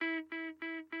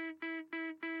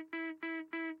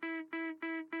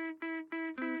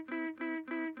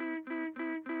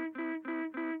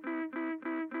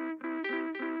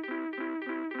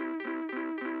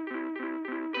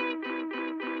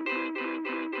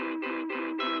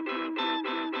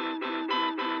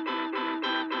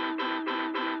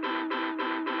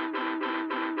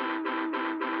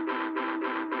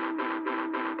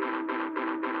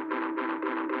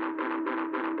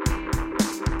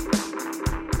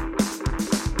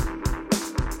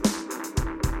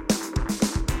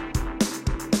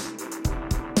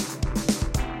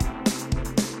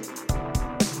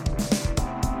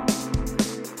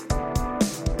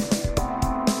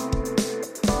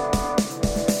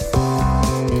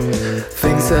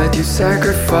that you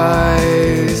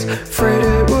sacrifice, afraid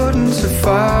it wouldn't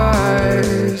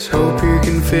suffice. Hope you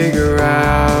can figure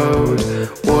out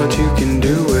what you can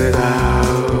do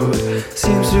without.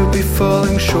 Seems to be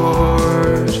falling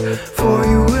short for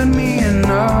you and me and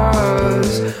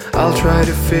us. I'll try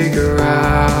to figure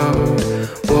out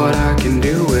what I can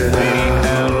do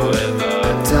without.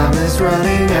 Time is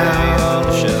running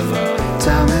out.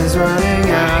 Time is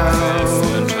running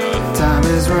out. Time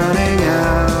is running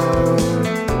out.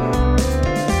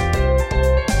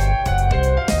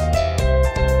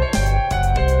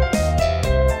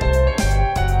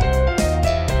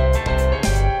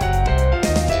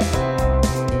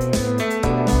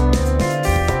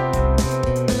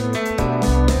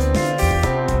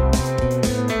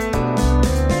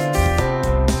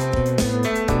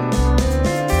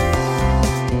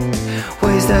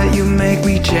 Ways that you make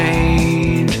me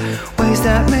change, ways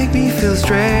that make me feel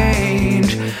strange.